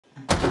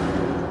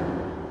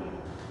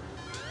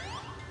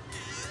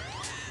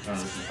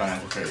This is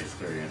Final Fantasy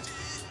experience.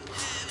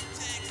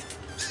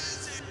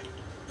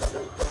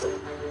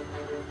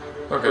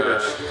 Okay.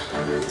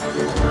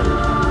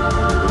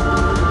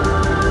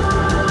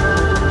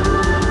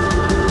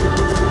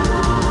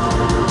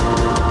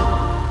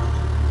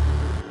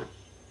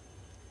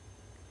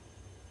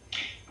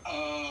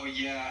 Oh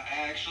yeah,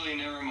 actually,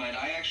 never mind.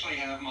 I actually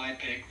have my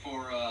pick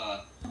for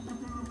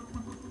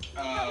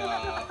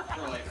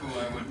like who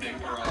I would pick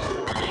for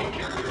game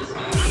characters.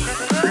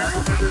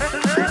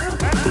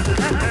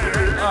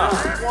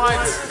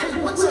 What? Hey,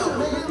 what's up,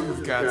 man?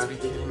 You've got to be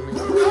kidding me.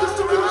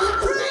 Customer,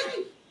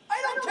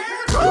 I don't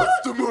care.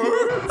 Customer.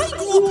 I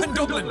grew up in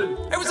Dublin.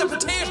 I was a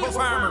potato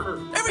farmer.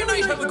 Every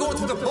night I would go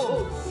to the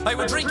pub. I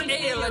would drink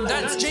ale and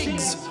dance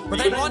jigs. But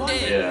then one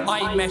day,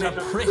 I met a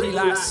pretty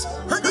lass.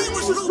 Her name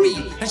was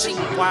Ruby, and she...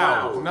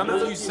 Wow, none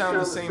of you sound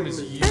the same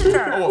as you.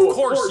 Oh, of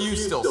course you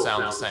still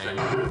sound the same.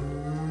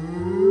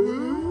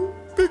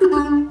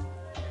 Peekaboo.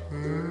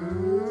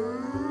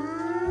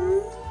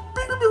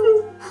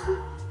 Peekaboo.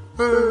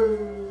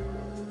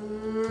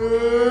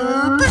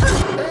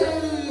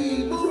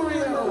 Hey,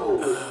 Mario.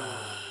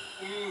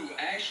 Ooh,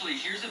 actually,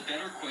 here's a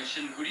better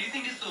question. Who do you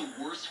think is the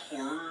worst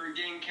horror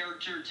game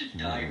character to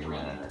die from?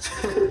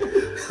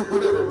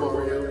 Whatever,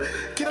 Mario.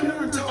 Get up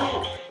here and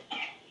talk.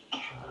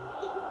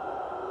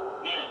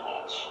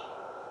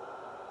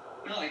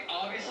 No, like,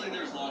 obviously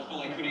there's lots, but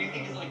like, who do you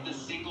think is like the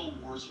single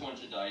worst one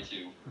to die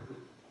to?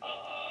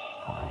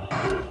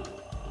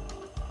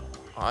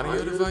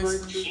 Audio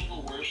device?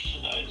 Single worst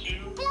to die to?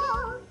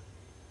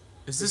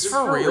 Is this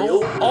for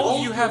real? All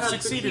of you have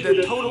succeeded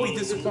at totally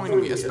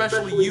disappointing me,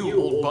 especially you,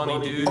 old bunny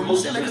dude. Oh, you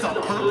saying that 'cause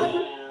I'm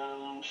purple?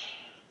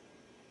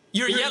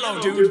 You're yellow,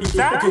 dude.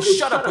 Okay,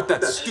 shut up with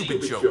that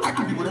stupid joke. I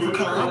can be whatever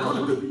color I want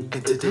to be.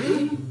 And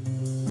today,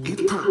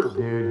 it's purple.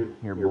 Dude,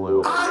 you're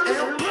blue. I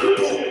am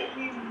purple.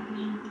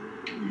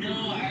 No,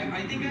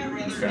 I think I'd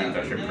rather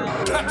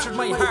Captured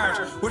my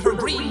heart with her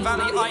green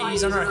valley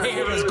eyes and her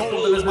hair as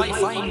golden as my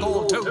fine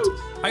gold tooth.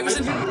 I was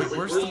in... Wait,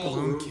 where's the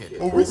balloon kid?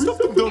 Oh, we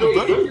stuffed them down the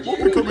back.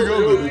 Won't be coming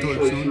out anytime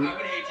soon. I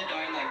would hate to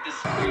die in like this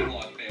screen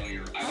lock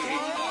failure. I would hate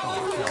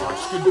to die like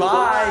Gosh,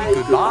 goodbye,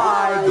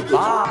 goodbye,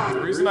 goodbye.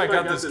 The reason I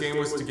got this game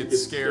was to get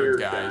scared,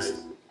 guys.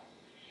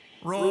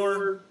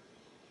 Roar.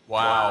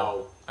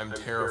 Wow, I'm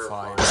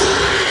terrified. Yep.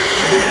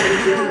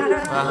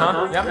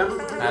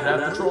 Had to have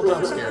the troll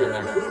jump scare in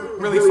there.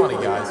 Really funny,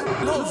 guys.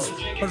 Love.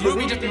 But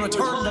Ruby didn't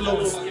return the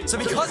love. So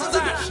because of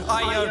that,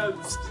 I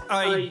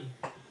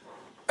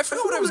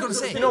forgot what I was going to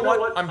say. You know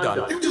what? I'm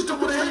done. You just don't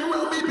want to hang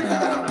around me because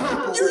I'm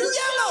purple. You're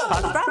yellow!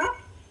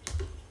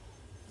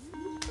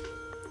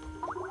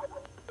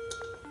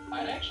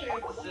 I'd actually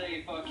have to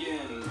say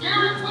fucking...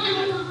 Garrett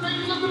Williams,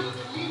 ladies and gentlemen,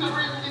 the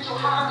residential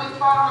highway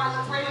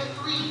 5 greatest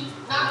 3,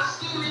 not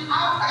steering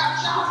out. I got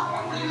jobs for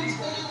my ratings,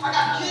 I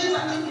got kids I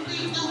can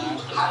feed, dude.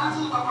 I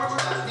listen to my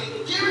merchandise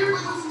name. Garrett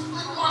Williams,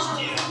 Flip Marshall.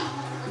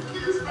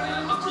 Kids, man,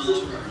 I'm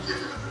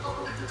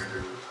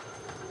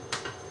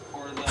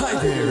Hi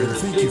there, and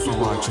thank you for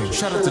watching.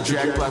 Shout out to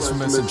Jack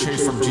Blasphemous and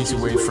Chase from GC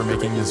Wade for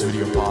making this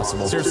video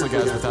possible. Seriously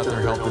guys, without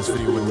their help, this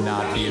video would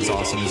not be as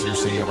awesome as you're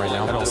seeing it right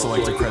now. I'd also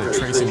like to credit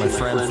Tracy, my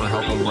friend, for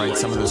helping write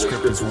some of the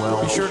script as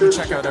well. Be sure to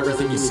check out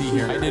everything you see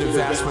here. I did a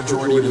vast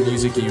majority of the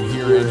music you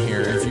hear in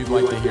here. If you'd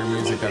like to hear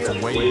music that's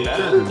way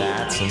better than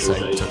that, since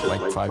I took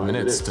like 5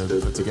 minutes to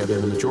put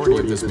together the majority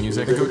of this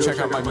music, go check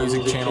out my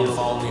music channel,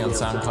 follow me on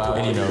SoundCloud,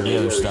 and you know, the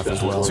other stuff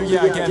as well. So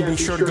yeah, again, be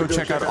sure to go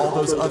check out all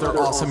those other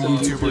awesome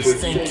YouTubers.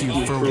 Thank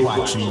you for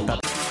watching.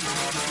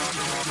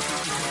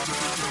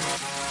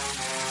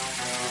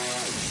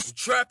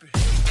 Trapping.